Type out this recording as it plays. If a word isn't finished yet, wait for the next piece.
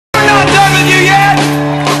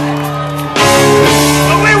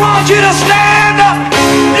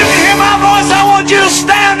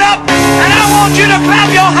want you to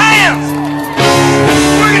clap your hands.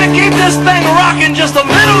 We're gonna keep this thing rocking just a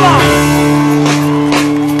little longer.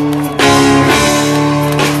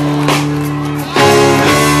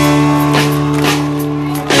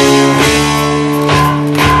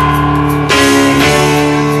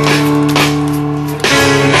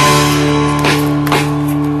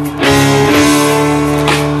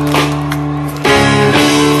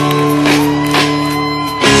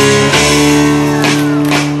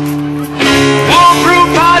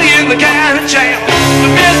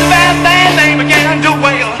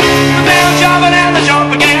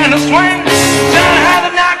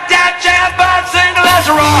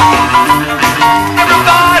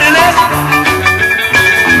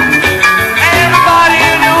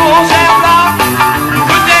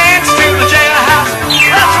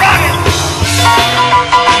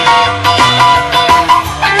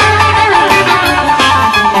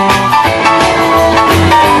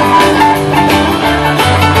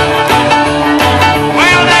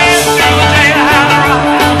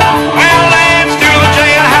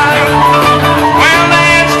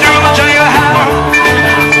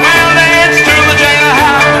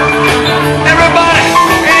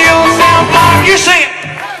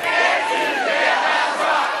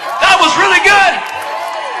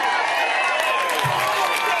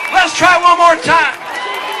 Let's try one more time.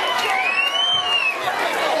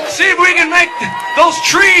 See if we can make those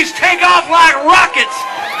trees take off like rockets.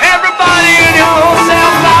 Everybody in your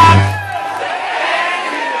yourself life.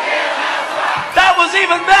 That was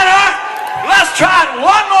even better. Let's try it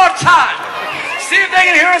one more time. See if they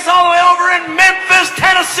can hear us all the way over in Memphis,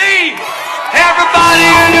 Tennessee. Everybody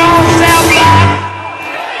in your yourself life.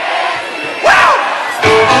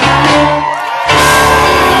 Wow!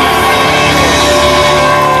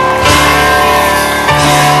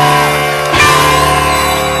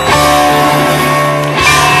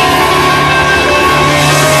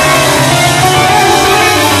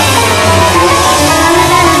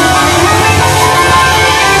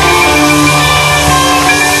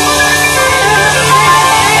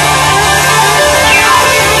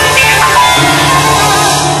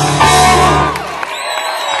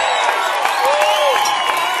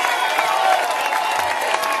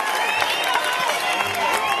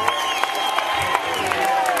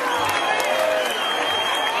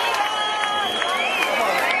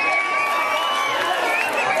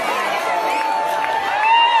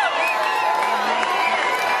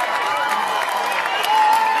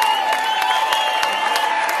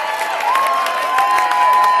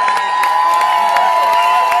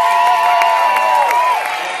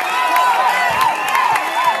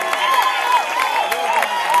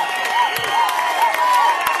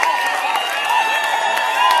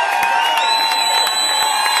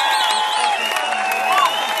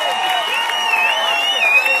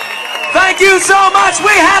 Thank you so much.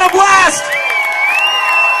 We had a blast.